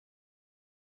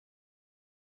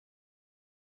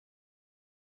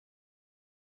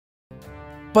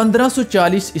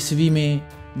1540 ईस्वी में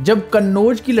जब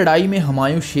कन्नौज की लड़ाई में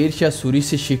हुमायूं शेर शाह सूरी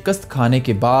से शिकस्त खाने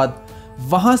के बाद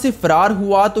वहां से फरार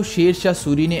हुआ तो शेर शाह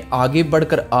सूरी ने आगे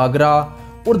बढ़कर आगरा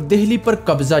और दिल्ली पर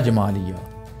कब्जा जमा लिया।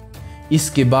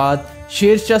 इसके बाद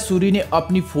शेर शाह सूरी ने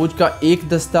अपनी फौज का एक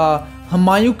दस्ता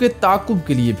हुमायूं के ताक़ुब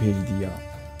के लिए भेज दिया।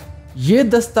 ये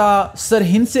दस्ता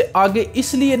सरहिंद से आगे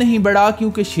इसलिए नहीं बढ़ा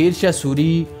क्योंकि शेर शाह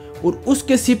सूरी और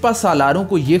उसके सिपा सालारों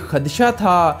को यह खदशा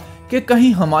था कि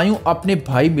कहीं हुमायूं अपने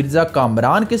भाई मिर्जा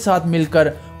कामरान के साथ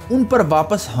मिलकर उन पर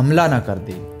वापस हमला न कर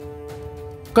दे।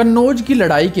 कन्नौज की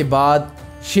लड़ाई के बाद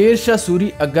शेर शाह सूरी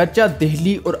अगरचा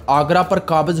दिल्ली और आगरा पर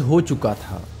काबिज हो चुका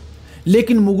था,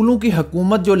 लेकिन मुगलों की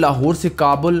हुकूमत जो लाहौर से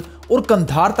काबुल और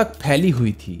कंधार तक फैली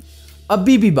हुई थी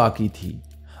अभी भी बाकी थी।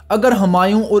 अगर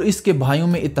हुमायूं और इसके भाइयों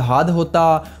में इत्तेहाद होता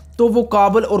तो वो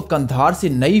काबुल और कंधार से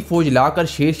नई फौज लाकर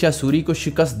शेर शाह सूरी को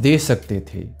शिकस्त दे सकते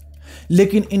थे,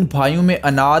 लेकिन इन भाइयों में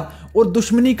अनाद और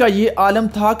दुश्मनी का ये आलम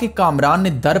था कि कामरान ने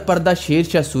दर पर्दा शेर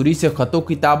शाह सूरी से खतो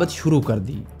किताबत शुरू कर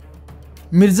दी।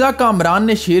 मिर्ज़ा कामरान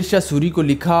ने शेर शाह सूरी को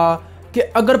लिखा कि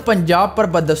अगर पंजाब पर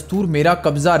बदस्तूर मेरा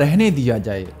कब्ज़ा रहने दिया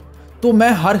जाए तो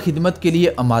मैं हर खिदमत के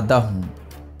लिए आमादा हूँ।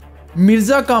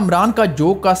 मिर्ज़ा कामरान का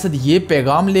जो कासद ये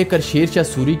पैगाम लेकर शेर शाह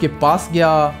सूरी के पास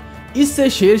गया, इससे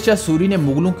शेर शाह सूरी ने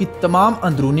मुगलों की तमाम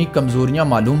अंदरूनी कमज़ोरियाँ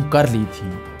मालूम कर ली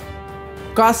थी।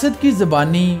 कासद की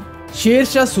ज़बानी शेर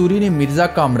शाह सूरी ने मिर्ज़ा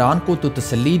कामरान को तो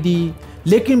तसल्ली दी,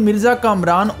 लेकिन मिर्ज़ा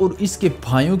कामरान और इसके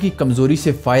भाइयों की कमज़ोरी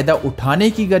से फ़ायदा उठाने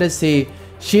की गरज से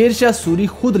शेर शाह सूरी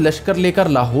खुद लश्कर लेकर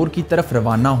लाहौर की तरफ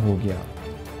रवाना हो गया।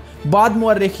 बाद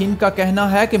मुअर्रिखीन का कहना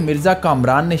है कि मिर्ज़ा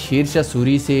कामरान ने शेर शाह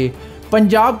सूरी से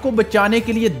पंजाब को बचाने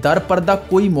के लिए दर पर्दा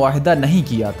कोई मुआहदा नहीं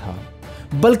किया था,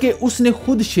 बल्कि उसने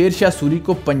खुद शेर शाह सूरी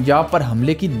को पंजाब पर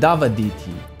हमले की दावत दी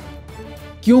थी,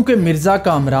 क्योंकि मिर्ज़ा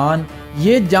कामरान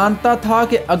ये जानता था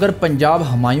कि अगर पंजाब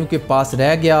हुमायूं के पास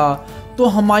रह गया तो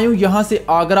हुमायूं यहाँ से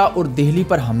आगरा और दिल्ली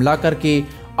पर हमला करके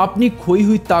अपनी खोई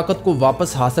हुई ताकत को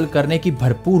वापस हासिल करने की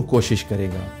भरपूर कोशिश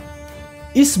करेगा।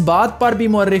 इस बात पर भी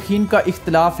मुअर्रिखीन का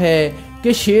इख्तिलाफ है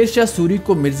कि शेर शाह सूरी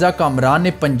को मिर्ज़ा कामरान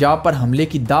ने पंजाब पर हमले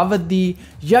की दावत दी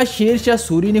या शेर शाह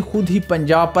सूरी ने खुद ही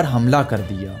पंजाब पर हमला कर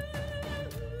दिया।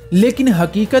 लेकिन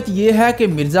हकीकत यह है कि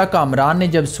मिर्ज़ा कामरान ने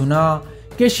जब सुना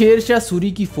कि शेर शाह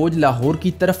सूरी की फौज लाहौर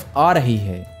की तरफ आ रही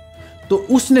है तो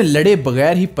उसने लड़े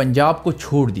बगैर ही पंजाब को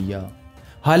छोड़ दिया,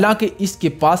 हालांकि इसके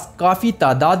पास काफ़ी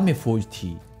तादाद में फौज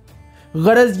थी।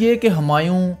 गरज ये कि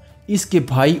हुमायूं, इसके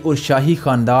भाई और शाही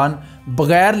ख़ानदान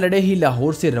बगैर लड़े ही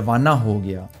लाहौर से रवाना हो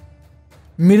गया।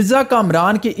 मिर्ज़ा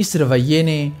कामरान के इस रवैये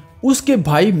ने उसके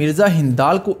भाई मिर्ज़ा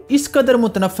हिंदाल को इस कदर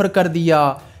मुतनफ़र कर दिया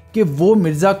कि वो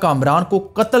मिर्ज़ा कामरान को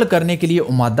कत्ल करने के लिए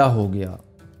उमादा हो गया।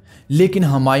 लेकिन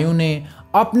हुमायूं ने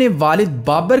अपने वालिद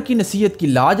बाबर की नसीहत की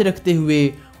लाज रखते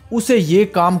हुए उसे ये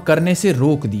काम करने से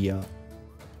रोक दिया।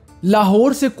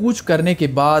 लाहौर से कूच करने के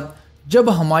बाद जब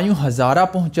हुमायूं हज़ारा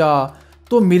पहुंचा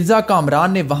तो मिर्ज़ा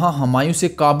कामरान ने वहां हुमायूं से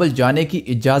काबुल जाने की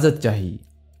इजाज़त चाही।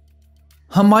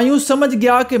 हुमायूं समझ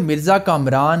गया कि मिर्ज़ा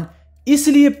कामरान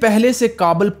इसलिए पहले से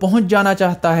काबुल पहुंच जाना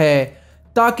चाहता है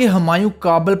ताकि हुमायूं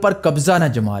काबुल पर कब्ज़ा न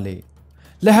जमा ले।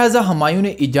 लिहाजा हुमायूं ने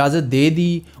इजाज़त दे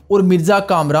दी और मिर्ज़ा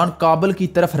कामरान काबुल की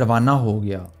तरफ रवाना हो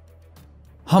गया।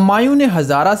 हुमायूं ने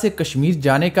हज़ारा से कश्मीर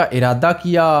जाने का इरादा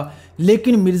किया,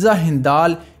 लेकिन मिर्ज़ा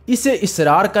हिंदाल इसे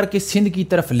इसरार करके सिंध की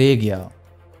तरफ ले गया।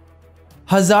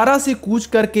 हज़ारा से कूच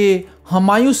करके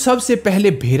हुमायूं सबसे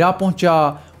पहले भेरा पहुंचा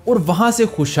और वहां से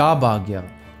खुशाब आ गया।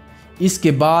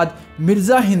 इसके बाद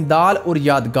मिर्ज़ा हिंदाल और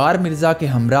यादगार मिर्ज़ा के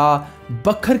हमरा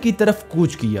बखर की तरफ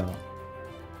कूच किया।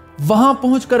 वहां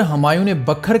पहुंचकर हुमायूं ने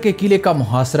बखर के किले का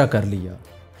मुहासरा कर लिया,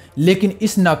 लेकिन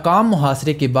इस नाकाम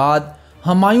मुहासरे के बाद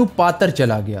हुमायूं पातर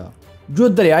चला गया, जो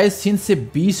दरियाए सिंध से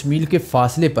 20 मील के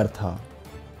फासले पर था।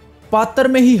 पातर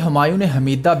में ही हुमायूं ने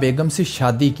हमीदा बेगम से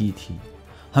शादी की थी।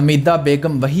 हमीदा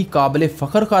बेगम वही काबिल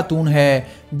फ़ख्र खातून है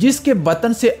जिसके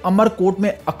बतन से अमरकोट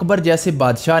में अकबर जैसे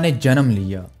बादशाह ने जन्म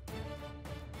लिया।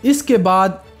 इसके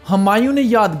बाद हुमायूं ने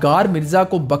यादगार मिर्ज़ा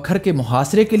को बखर के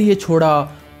मुहासरे के लिए छोड़ा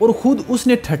और ख़ुद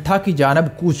उसने ठट्ठा की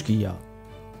जानब कूच किया।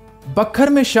 बखर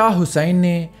में शाह हुसैन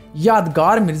ने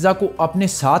यादगार मिर्ज़ा को अपने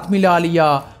साथ मिला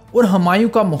लिया और हुमायूं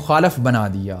का मुखालफ बना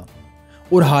दिया,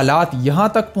 और हालात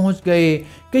यहाँ तक पहुँच गए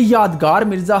कि यादगार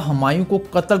मिर्ज़ा हुमायूं को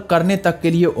कत्ल करने तक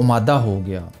के लिए उमादा हो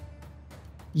गया।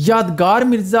 यादगार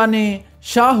मिर्ज़ा ने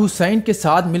शाह हुसैन के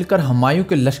साथ मिलकर हुमायूं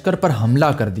के लश्कर पर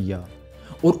हमला कर दिया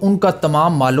और उनका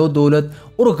तमाम मालो दौलत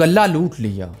और गल्ला लूट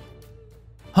लिया।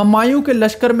 हुमायूं के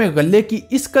लश्कर में गल्ले की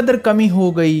इस कदर कमी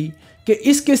हो गई कि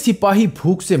इसके सिपाही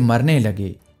भूख से मरने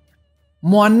लगे।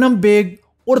 मुअन्नम बेग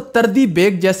और तरदी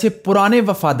बेग जैसे पुराने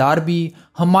वफादार भी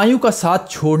हुमायूं का साथ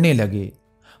छोड़ने लगे।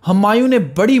 हुमायूं ने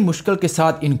बड़ी मुश्किल के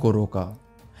साथ इनको रोका।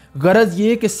 गरज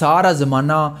ये कि सारा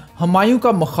ज़माना हुमायूं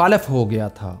का मुखालिफ हो गया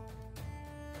था।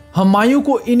 हुमायूं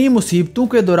को इन्हीं मुसीबतों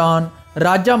के दौरान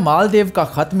राजा मालदेव का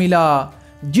ख़त मिला,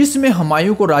 जिसमें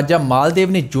हुमायूं को राजा मालदेव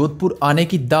ने जोधपुर आने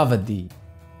की दावत दी।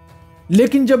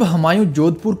 लेकिन जब हुमायूं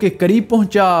जोधपुर के करीब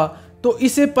पहुंचा तो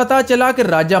इसे पता चला कि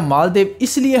राजा मालदेव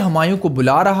इसलिए हुमायूं को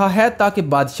बुला रहा है ताकि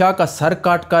बादशाह का सर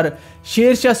काटकर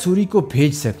शेर शाह सूरी को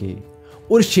भेज सके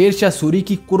और शेर शाह सूरी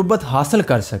की कुर्बत हासिल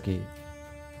कर सके।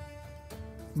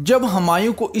 जब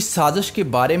हुमायूं को इस साजिश के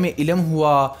बारे में इल्म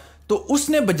हुआ तो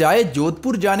उसने बजाय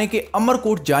जोधपुर जाने के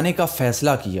अमरकोट जाने का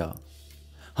फैसला किया।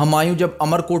 हुमायूं जब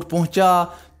अमरकोट पहुंचा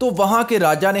तो वहां के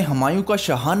राजा ने हुमायूं का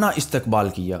शाहाना इस्तकबाल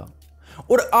किया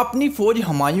और अपनी फौज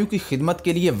हुमायूं की खिदमत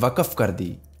के लिए वक्फ कर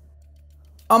दी।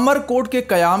 अमरकोट के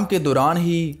क़याम के दौरान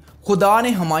ही खुदा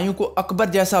ने हुमायूं को अकबर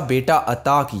जैसा बेटा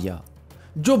अता किया,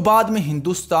 जो बाद में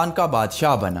हिंदुस्तान का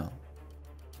बादशाह बना।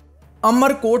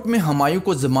 अमरकोट में हुमायूं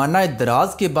को ज़माना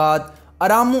दराज के बाद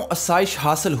आराम व आसाइश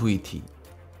हासिल हुई थी।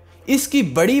 इसकी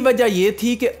बड़ी वजह यह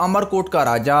थी कि अमरकोट का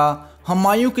राजा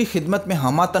हुमायूं की खिदमत में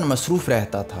हमातन मसरूफ़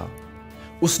रहता था।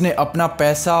 उसने अपना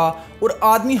पैसा और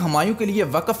आदमी हुमायूं के लिए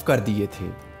वक्फ कर दिए थे।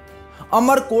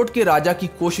 अमरकोट के राजा की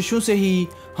कोशिशों से ही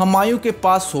हुमायूं के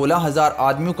पास 16,000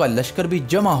 आदमियों का लश्कर भी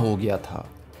जमा हो गया था।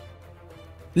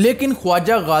 लेकिन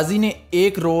ख्वाजा गाजी ने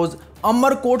एक रोज़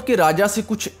अमरकोट के राजा से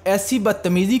कुछ ऐसी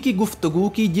बदतमीज़ी की गुफ्तगू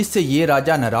की जिससे ये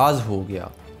राजा नाराज़ हो गया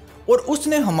और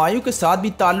उसने हुमायूं के साथ भी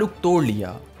ताल्लुक़ तोड़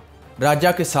लिया।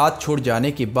 राजा के साथ छोड़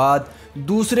जाने के बाद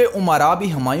दूसरे उमरा भी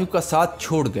हुमायूं का साथ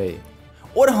छोड़ गए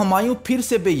और हुमायूं फिर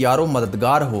से बेयारो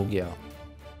मददगार हो गया।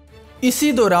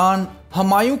 इसी दौरान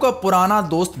हुमायूं का पुराना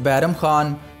दोस्त बैरम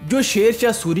खान, जो शेर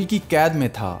शाह सूरी की कैद में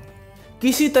था,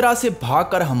 किसी तरह से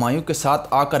भागकर हुमायूं के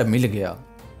साथ आकर मिल गया।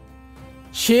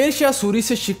 शेर शाह सूरी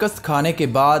से शिकस्त खाने के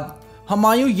बाद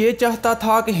हुमायूं ये चाहता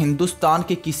था कि हिंदुस्तान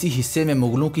के किसी हिस्से में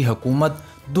मुगलों की हुकूमत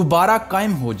दोबारा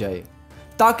कायम हो जाए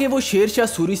ताकि वो शेर शाह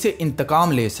सूरी से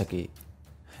इंतकाम ले सके।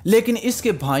 लेकिन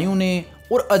इसके भाइयों ने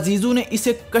और अजीज़ों ने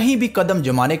इसे कहीं भी कदम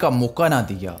जमाने का मौका ना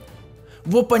दिया।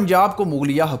 वो पंजाब को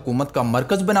मुगलिया हुकूमत का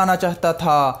मरकज़ बनाना चाहता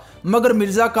था, मगर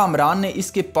मिर्ज़ा कामरान ने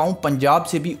इसके पाँव पंजाब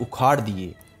से भी उखाड़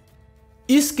दिए।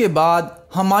 इसके बाद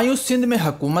हुमायूं सिंध में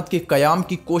हुकूमत के क़याम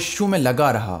की कोशिशों में लगा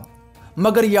रहा,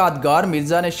 मगर यादगार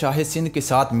मिर्ज़ा ने शाह सिंध के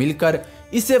साथ मिलकर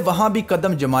इसे वहाँ भी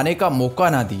कदम जमाने का मौका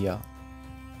ना दिया।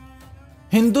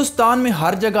 हिंदुस्तान में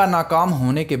हर जगह नाकाम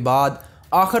होने के बाद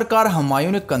आखिरकार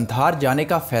हुमायूं ने कंधार जाने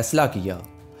का फैसला किया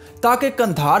ताकि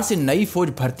कंधार से नई फौज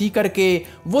भर्ती करके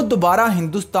वो दोबारा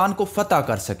हिंदुस्तान को फतह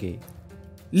कर सके।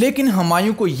 लेकिन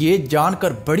हुमायूं को ये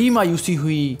जानकर बड़ी मायूसी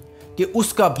हुई कि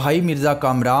उसका भाई मिर्ज़ा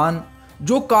कामरान,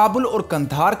 जो काबुल और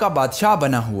कंधार का बादशाह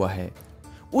बना हुआ है,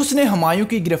 उसने हुमायूं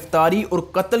की गिरफ्तारी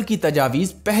और कत्ल की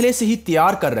तजावीज़ पहले से ही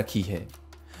तैयार कर रखी है।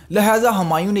 लिहाजा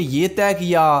हुमायूं ने यह तय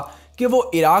किया कि वो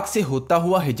इराक से होता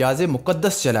हुआ हिजाज़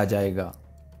मुक़द्दस चला जाएगा।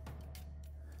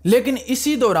 लेकिन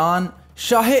इसी दौरान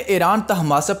शाह ईरान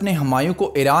तहमासप ने हुमायूं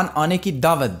को ईरान आने की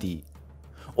दावत दी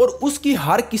और उसकी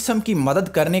हर किस्म की मदद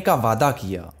करने का वादा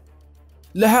किया।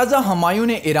 लिहाजा हुमायूं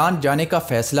ने ईरान जाने का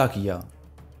फ़ैसला किया।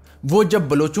 वो जब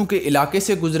बलोचों के इलाके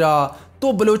से गुजरा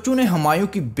तो बलोचों ने हुमायूं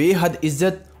की बेहद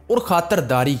इज्जत और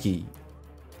खातरदारी की।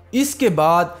 इसके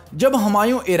बाद जब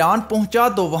हुमायूं ईरान पहुंचा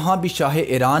तो वहां भी शाह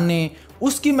ईरान ने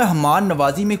उसकी मेहमान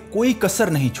नवाजी में कोई कसर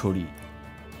नहीं छोड़ी।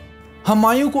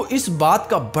 हुमायूं को इस बात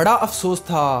का बड़ा अफसोस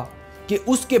था कि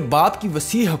उसके बाप की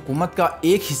वसी हुकूमत का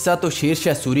एक हिस्सा तो शेर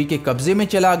शाह सूरी के कब्ज़े में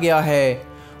चला गया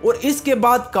है और इसके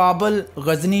बाद काबुल,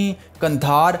 गजनी,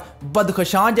 कंधार,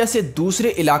 बदखशां जैसे दूसरे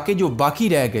इलाके जो बाकी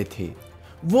रह गए थे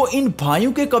वो इन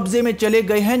भाइयों के कब्ज़े में चले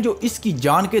गए हैं जो इसकी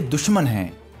जान के दुश्मन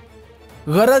हैं।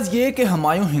 गरज ये कि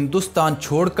हुमायूं हिंदुस्तान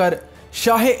छोड़कर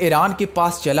शाह ईरान के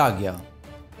पास चला गया।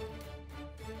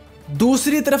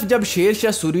 दूसरी तरफ जब शेर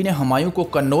शाह सूरी ने हुमायूं को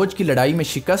कन्नौज की लड़ाई में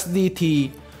शिकस्त दी थी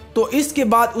तो इसके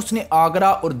बाद उसने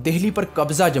आगरा और दिल्ली पर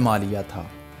कब्ज़ा जमा लिया था।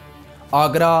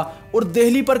 आगरा और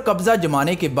दिल्ली पर कब्ज़ा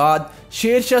जमाने के बाद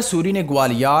शेर शाह सूरी ने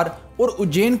ग्वालियर और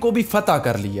उज्जैन को भी फतह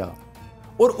कर लिया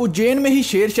और उज्जैन में ही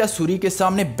शेर शाह सूरी के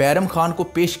सामने बैरम खान को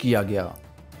पेश किया गया।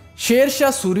 शेर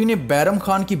शाह सूरी ने बैरम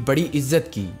खान की बड़ी इज्जत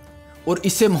की और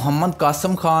इसे मोहम्मद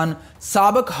कासम खान,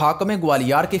 साबिक हाकिम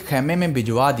ग्वालियर के खैमे में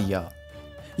भिजवा दिया।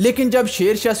 लेकिन जब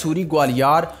शेर शाह सूरी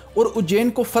ग्वालियर और उज्जैन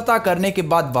को फतह करने के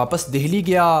बाद वापस दिल्ली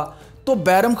गया तो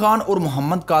बैरम खान और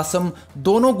मोहम्मद कासम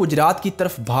दोनों गुजरात की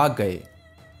तरफ भाग गए।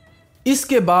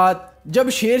 इसके बाद जब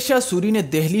शेर शाह सूरी ने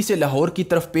दिल्ली से लाहौर की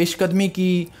तरफ पेशकदमी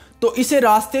की तो इसे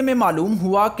रास्ते में मालूम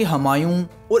हुआ कि हुमायूं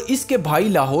और इसके भाई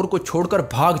लाहौर को छोड़कर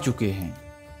भाग चुके हैं।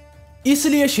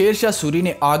 इसलिए शेर शाह सूरी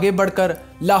ने आगे बढ़कर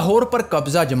लाहौर पर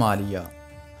कब्ज़ा जमा लिया,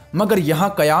 मगर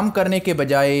यहाँ क़याम करने के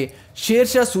बजाय शेर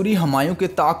शाह सूरी हुमायूं के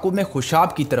ताक़ुब में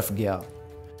खुशाब की तरफ गया।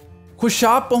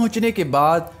 खुशाब पहुंचने के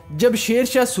बाद जब शेर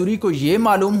शाह सूरी को यह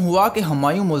मालूम हुआ कि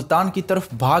हुमायूं मुल्तान की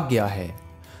तरफ भाग गया है,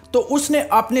 तो उसने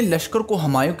अपने लश्कर को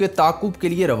हुमायूं के ताक़ुब के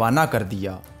लिए रवाना कर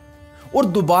दिया और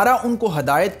दोबारा उनको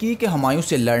हदायत की कि हुमायूं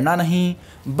से लड़ना नहीं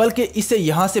बल्कि इसे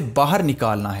यहाँ से बाहर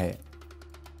निकालना है।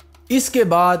 इसके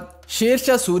बाद शेर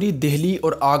शाह सूरी दिल्ली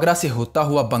और आगरा से होता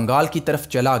हुआ बंगाल की तरफ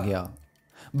चला गया।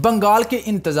 बंगाल के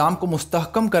इंतज़ाम को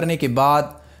मुस्तहकम करने के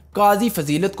बाद काजी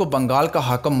फजीलत को बंगाल का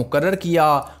हाकम मुकर्रर किया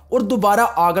और दोबारा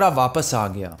आगरा वापस आ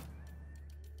गया।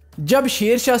 जब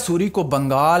शेर शाह सूरी को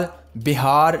बंगाल,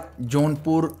 बिहार,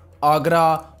 जौनपुर, आगरा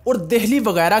और दिल्ली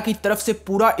वगैरह की तरफ से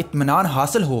पूरा इत्मीनान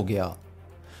हासिल हो गया,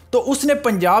 तो उसने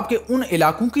पंजाब के उन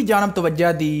इलाकों की जानब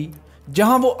तवज्जो दी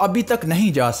जहां वो अभी तक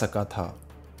नहीं जा सका था।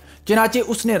 चनाचे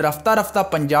उसने रफ्ता रफ्ता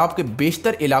पंजाब के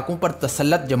बेशतर इलाकों पर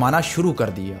तसल्लत जमाना शुरू कर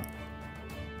दिया।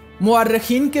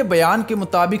 मुअर्रिखीन के बयान के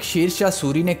मुताबिक शेर शाह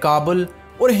सूरी ने काबुल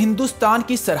और हिंदुस्तान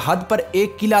की सरहद पर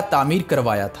एक किला तामीर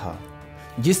करवाया था,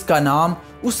 जिसका नाम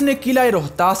उसने किला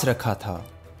रोहतास रखा था।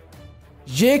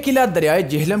 यह किला दरियाए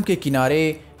जेहलम के किनारे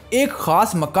एक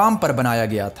ख़ास मकाम पर बनाया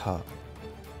गया था।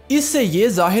 इससे यह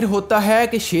जाहिर होता है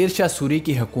कि शेर शाह सूरी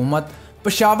की हुकूमत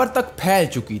पेशावर तक फैल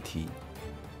चुकी थी।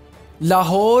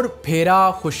 लाहौर,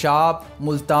 फेरा, खुशाब,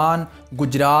 मुल्तान,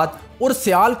 गुजरात और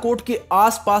सियालकोट के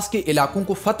आसपास के इलाकों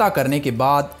को फतह करने के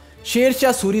बाद शेर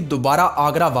शाह सूरी दोबारा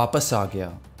आगरा वापस आ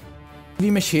गया।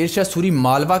 में शेर शाह सूरी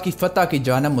मालवा की फतह की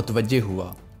जानब मुतवज्जे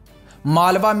हुआ।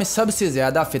 मालवा में सबसे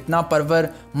ज़्यादा फितना परवर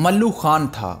मल्लू खान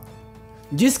था,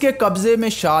 जिसके कब्ज़े में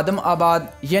शादम आबाद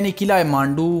यानी किला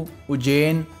मांडू,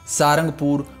 उज्जैन,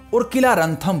 सारंगपुर और किला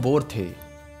रणथंभौर थे।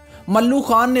 मल्लू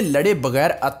खान ने लड़े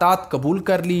बगैर अतात कबूल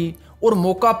कर ली और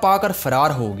मौका पाकर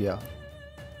फरार हो गया।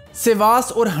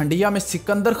 सिवास और हंडिया में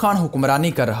सिकंदर खान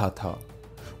हुक्मरानी कर रहा था,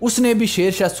 उसने भी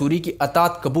शेर शाह सूरी की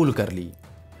अतात कबूल कर ली।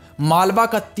 मालवा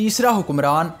का तीसरा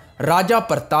हुक्मरान राजा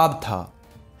प्रताप था।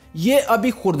 ये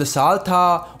अभी खुर्दसाल था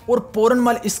और पूरन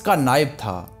मल इसका नायब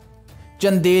था।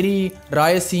 चंदेरी,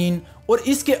 रायसीन और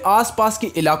इसके आसपास के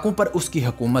इलाकों पर उसकी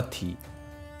हुकूमत थी।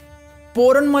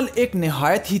 पूरन मल एक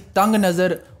नहायत ही तंग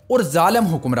नज़र और जालिम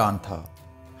हुक्मरान था।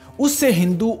 उससे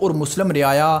हिंदू और मुस्लिम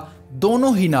रियाया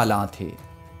दोनों ही नालां थे।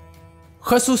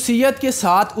 खसूसियत के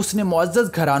साथ उसने मुअज़्ज़ज़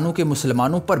घरानों के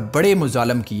मुसलमानों पर बड़े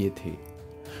मुजालम किए थे।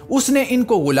 उसने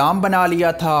इनको गुलाम बना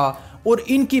लिया था और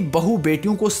इनकी बहू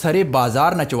बेटियों को सरे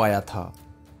बाजार नचवाया था।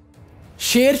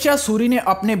 शेर शाह सूरी ने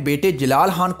अपने बेटे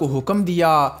जलाल खान को हुक्म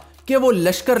दिया कि वो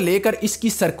लश्कर लेकर इसकी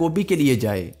सरकोबी के लिए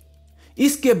जाए।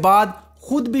 इसके बाद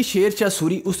खुद भी शेर शाह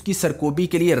सूरी उसकी सरकोबी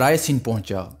के लिए रायसीन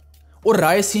पहुंचा और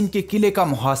रायसीन के किले का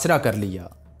मुहासरा कर लिया।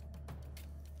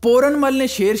 पूरन मल ने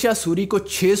शेर शाह सूरी को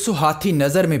 600 हाथी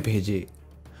नज़र में भेजे,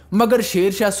 मगर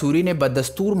शेर शाह सूरी ने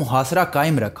बदस्तूर मुहासरा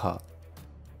कायम रखा।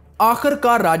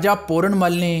 आखिरकार राजा पूरन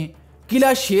मल ने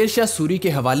किला शेर शाह सूरी के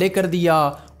हवाले कर दिया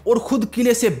और खुद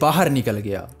किले से बाहर निकल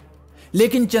गया।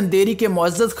 लेकिन चंदेरी के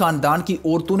मुअज़्ज़ज़ ख़ानदान की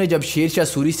औरतों ने जब शेर शाह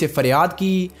सूरी से फरियाद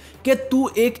की कि तू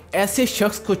एक ऐसे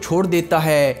शख्स को छोड़ देता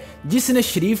है जिसने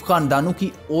शरीफ ख़ानदानों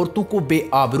की औरतों को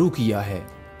बेआबरू किया है,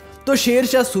 तो शेर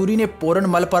शाह सूरी ने पूरन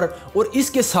मल पर और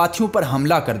इसके साथियों पर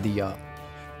हमला कर दिया।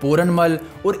 पूरन मल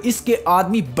और इसके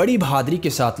आदमी बड़ी बहादुरी के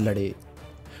साथ लड़े।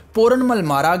 पूरन मल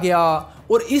मारा गया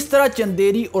और इस तरह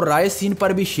चंदेरी और रायसीन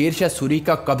पर भी शेर शाह सूरी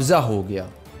का कब्जा हो गया।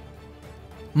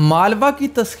 मालवा की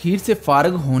तस्खीर से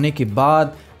फारग होने के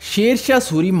बाद शेर शाह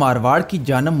सूरी मारवाड़ की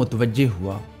जानब मुतवज्जे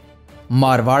हुआ।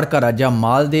 मारवाड़ का राजा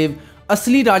मालदेव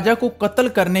असली राजा को कत्ल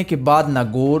करने के बाद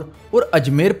नागौर और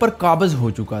अजमेर पर काबज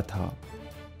हो चुका था।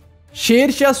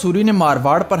 शेर शाह सूरी ने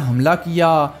मारवाड़ पर हमला किया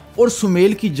और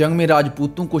सुमेल की जंग में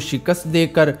राजपूतों को शिकस्त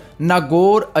देकर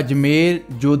नागौर, अजमेर,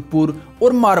 जोधपुर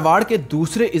और मारवाड़ के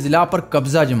दूसरे इजला पर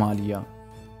कब्जा जमा लिया।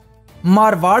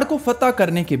 मारवाड़ को फतह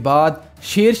करने के बाद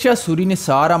शेर शाह सूरी ने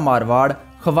सारा मारवाड़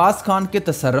खवास खान के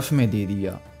तसर्रुफ में दे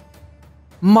दिया।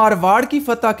 मारवाड़ की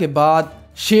फतह के बाद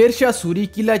शेर शाह सूरी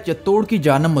किला चित्तौड़ की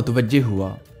जानब मुतवज्जे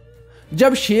हुआ।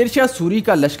 जब शेर शाह सूरी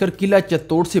का लश्कर किला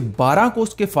चित्तौड़ से 12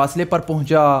 कोस के फासले पर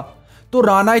पहुंचा, तो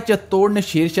राना चित्तौड़ ने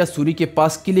शेर शाह सूरी के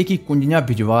पास किले की कुंजियां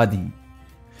भिजवा दी।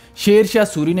 शेर शाह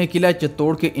सूरी ने किला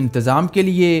चित्तौड़ के इंतज़ाम के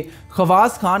लिए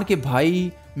खवास खान के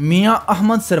भाई मियाँ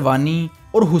अहमद सरवानी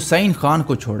और हुसैन खान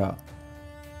को छोड़ा।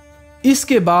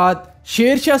 इसके बाद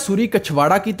शेर शाह सूरी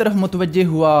कछवाड़ा की तरफ मुतवज्जे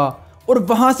हुआ और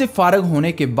वहां से फारग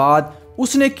होने के बाद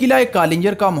उसने किला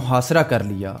कालिंजर का मुहासरा कर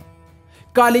लिया।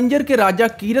 कालिंजर के राजा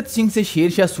कीरत सिंह से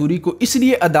शेर शाह सूरी को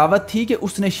इसलिए अदावत थी कि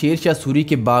उसने शेर शाह सूरी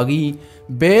के बागी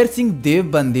बैर सिंह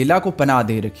देव बंदेला को पनाह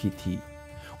दे रखी थी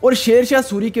और शेर शाह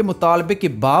सूरी के मुतालबे के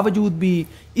बावजूद भी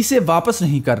इसे वापस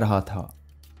नहीं कर रहा था।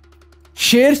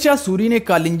 शेर शाह सूरी ने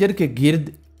कालिंजर के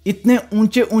गिर्द इतने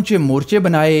ऊंचे ऊंचे मोर्चे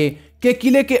बनाए कि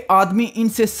किले के आदमी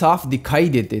इनसे साफ दिखाई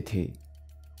देते थे।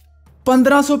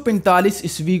 1545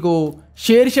 ईस्वी को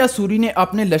शेर शाह सूरी ने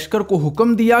अपने लश्कर को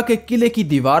हुक्म दिया कि किले की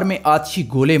दीवार में आतिशी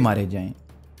गोले मारे जाएं।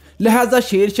 लिहाजा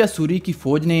शेर शाह सूरी की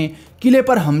फौज ने किले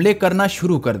पर हमले करना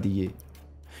शुरू कर दिए।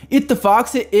 इत्तफाक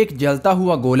से एक जलता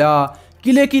हुआ गोला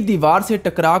किले की दीवार से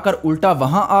टकराकर उल्टा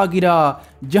वहां आ गिरा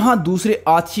जहां दूसरे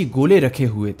आतिशी गोले रखे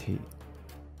हुए थे,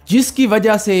 जिसकी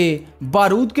वजह से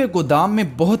बारूद के गोदाम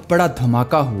में बहुत बड़ा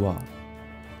धमाका हुआ।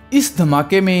 इस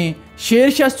धमाके में शेर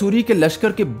शाह सूरी के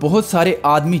लश्कर के बहुत सारे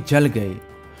आदमी जल गए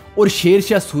और शेर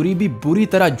शाह सूरी भी बुरी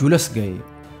तरह झुलस गए।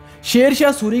 शेर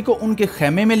शाह सूरी को उनके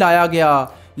खेमे में लाया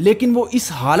गया, लेकिन वो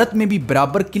इस हालत में भी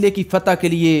बराबर किले की फतह के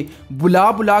लिए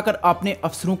बुला बुलाकर अपने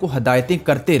अफसरों को हदायतें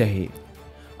करते रहे।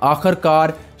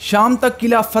 आखिरकार शाम तक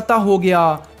किला फतह हो गया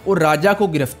और राजा को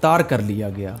गिरफ्तार कर लिया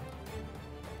गया।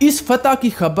 इस फतह की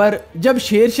खबर जब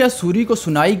शेर शाह सूरी को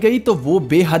सुनाई गई तो वो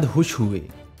बेहद खुश हुए।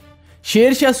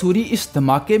 शेर शाह सूरी इस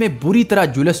धमाके में बुरी तरह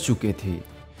झुलस चुके थे।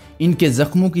 इनके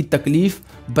जख्मों की तकलीफ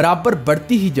बराबर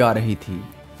बढ़ती ही जा रही थी।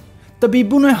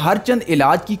 तबीबों ने हर चंद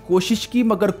इलाज की कोशिश की,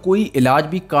 मगर कोई इलाज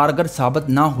भी कारगर साबित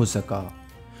ना हो सका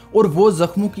और वो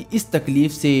जख्मों की इस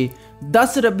तकलीफ से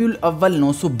 10 रबीउल अव्वल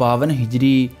 952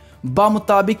 हिजरी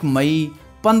बामुताबिक मई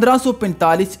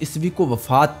 1545 ईस्वी को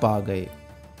वफात पा गए।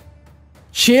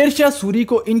 शेर शाह सूरी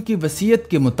को इनकी वसीयत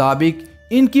के मुताबिक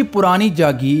इनकी पुरानी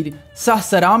जागीर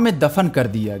सहसराम में दफन कर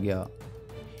दिया गया।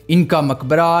 इनका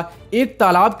मकबरा एक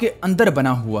तालाब के अंदर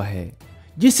बना हुआ है,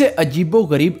 जिसे अजीबो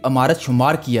गरीब इमारत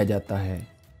शुमार किया जाता है।